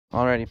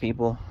Alrighty,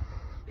 people.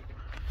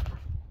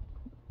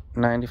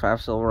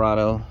 95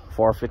 Silverado,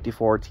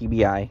 454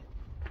 TBI.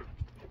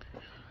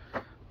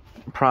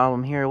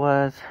 Problem here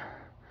was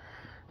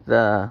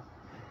the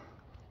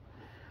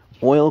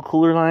oil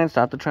cooler lines,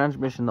 not the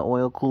transmission, the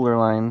oil cooler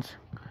lines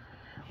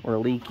were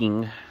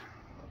leaking.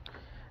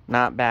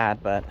 Not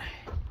bad, but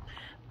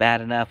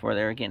bad enough where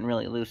they were getting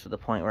really loose to the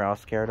point where I was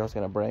scared I was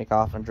going to break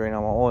off and drain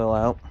all my oil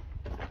out.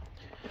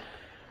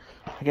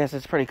 I guess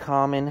it's pretty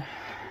common.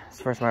 It's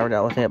the first time I ever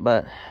dealt with it,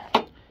 but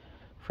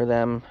for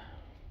them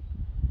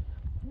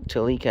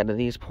to leak out of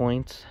these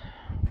points.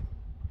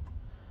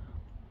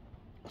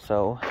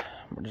 So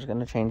we're just going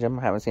to change them.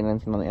 I haven't seen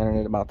anything on the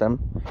internet about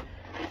them.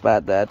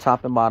 But the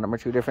top and bottom are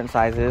two different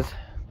sizes.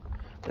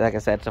 Like I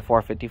said, it's a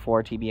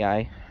 454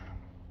 TBI.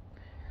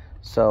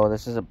 So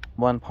this is a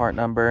one part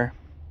number.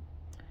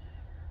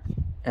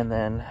 And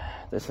then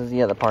this is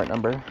the other part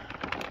number.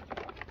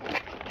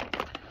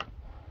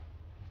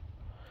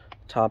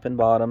 Top and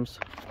bottoms.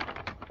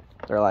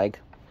 They're like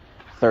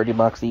 30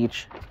 bucks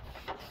each.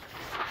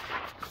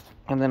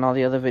 And then all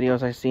the other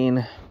videos I've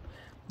seen,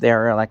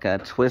 they're like a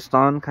twist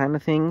on kind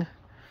of thing.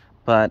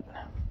 But,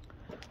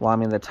 well, I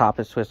mean, the top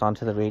is twist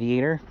onto the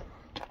radiator.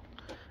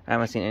 I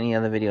haven't seen any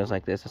other videos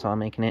like this. That's why I'm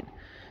making it.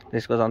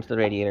 This goes onto the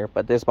radiator.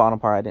 But this bottom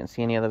part, I didn't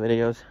see any other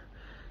videos.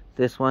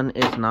 This one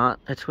is not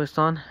a twist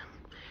on.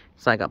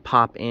 It's like a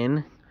pop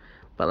in.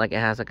 But like it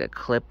has like a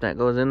clip that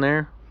goes in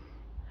there.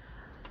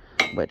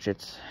 Which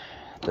it's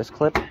this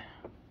clip.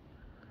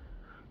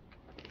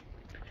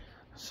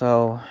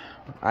 So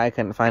I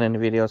couldn't find any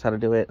videos how to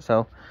do it.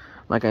 So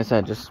like I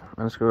said, just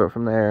unscrew it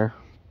from there.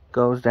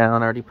 Goes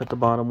down. I already put the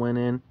bottom one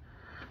in.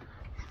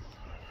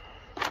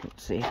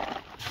 Let's see.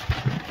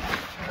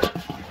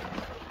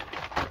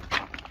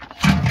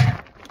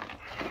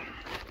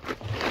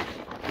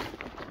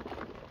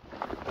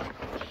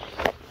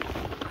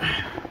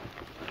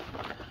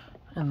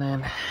 And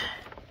then,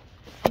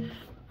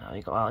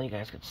 well, you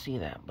guys could see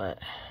that, but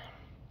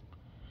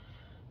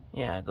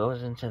yeah, it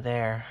goes into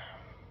there,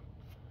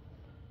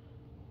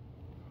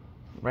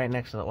 right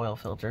next to the oil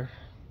filter.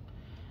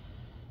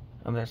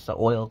 And that's the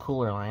oil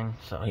cooler line,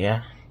 so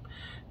yeah.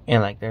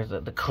 And like there's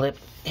the clip,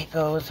 it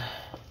goes,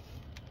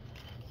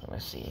 let me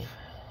see,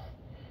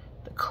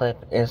 the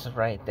clip is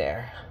right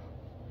there.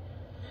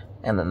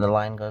 And then the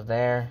line goes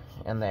there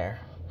and there.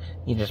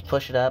 You just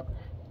push it up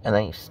and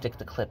then you stick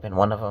the clip in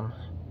one of them.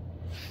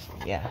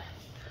 Yeah.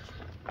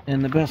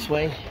 And the best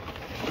way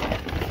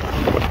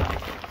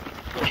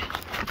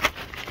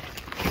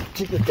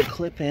to get the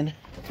clip in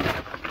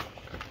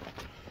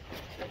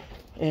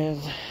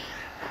is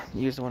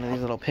use one of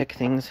these little pick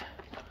things.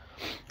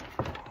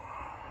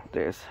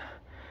 You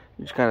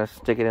just kind of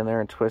stick it in there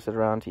and twist it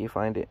around till you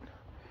find it.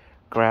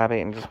 Grab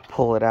it and just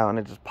pull it out and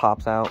it just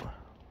pops out.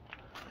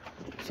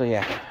 So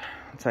yeah,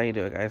 that's how you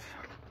do it, guys.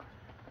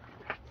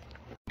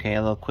 Okay,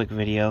 a little quick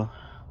video.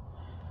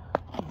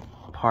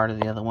 Part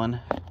of the other one.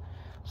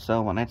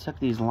 So when I took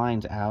these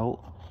lines out,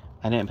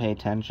 I didn't pay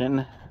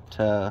attention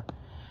to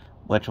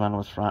which one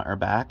was front or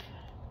back.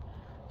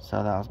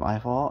 So that was my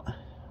fault.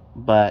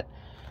 But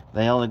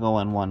they only go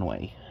in one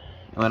way.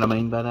 And what I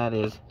mean by that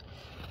is,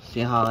 see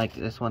how like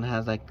this one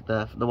has like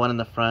the one in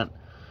the front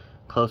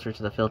closer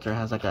to the filter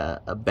has like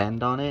a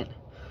bend on it.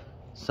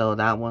 So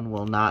that one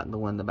will not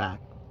go in the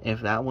back. If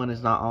that one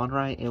is not on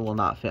right, it will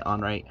not fit on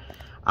right.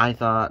 I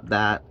thought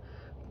that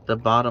the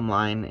bottom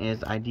line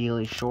is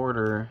ideally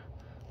shorter,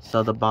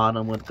 so the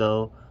bottom would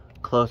go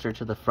closer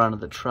to the front of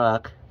the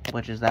truck,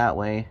 which is that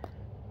way.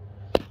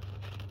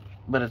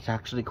 But it's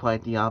actually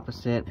quite the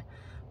opposite.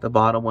 The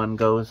bottom one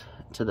goes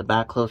to the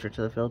back closer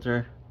to the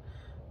filter,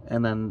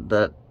 and then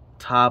the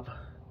top,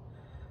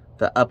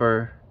 the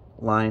upper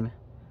line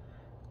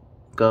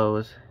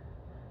goes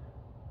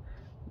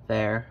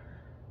there.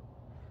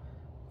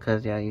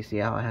 Because yeah, you see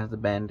how it has the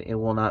bend. It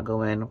will not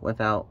go in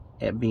without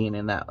it being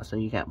in that, so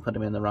you can't put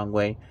them in the wrong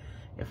way.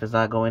 If it's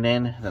not going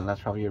in, then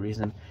that's probably a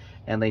reason.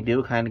 And they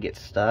do kind of get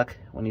stuck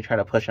when you try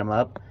to push them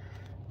up,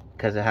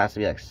 because it has to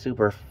be like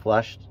super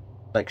flushed,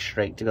 like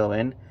straight to go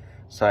in.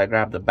 So I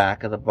grabbed the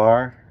back of the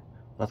bar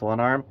with one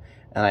arm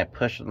and I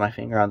pushed my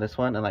finger on this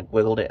one and like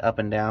wiggled it up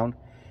and down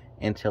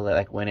until it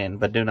like went in.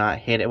 But do not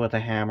hit it with a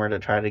hammer to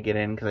try to get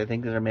in, because I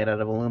think these are made out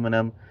of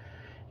aluminum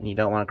and you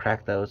don't want to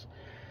crack those.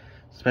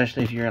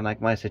 Especially if you're in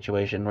like my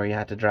situation where you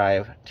have to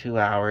drive 2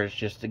 hours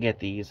just to get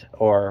these,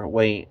 or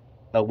wait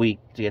a week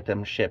to get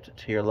them shipped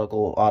to your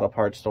local auto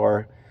parts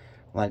store.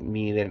 Like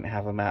me, they didn't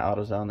have them at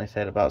AutoZone. They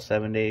said about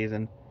 7 days,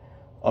 and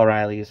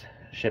O'Reilly's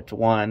shipped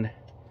one.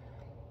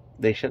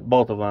 They shipped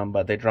both of them,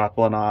 but they dropped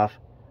one off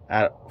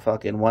at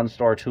fucking one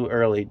store too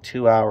early,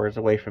 2 hours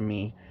away from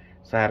me.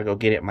 So I had to go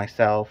get it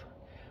myself,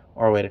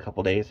 or wait a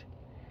couple days.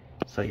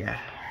 So yeah,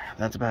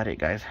 that's about it,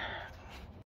 guys.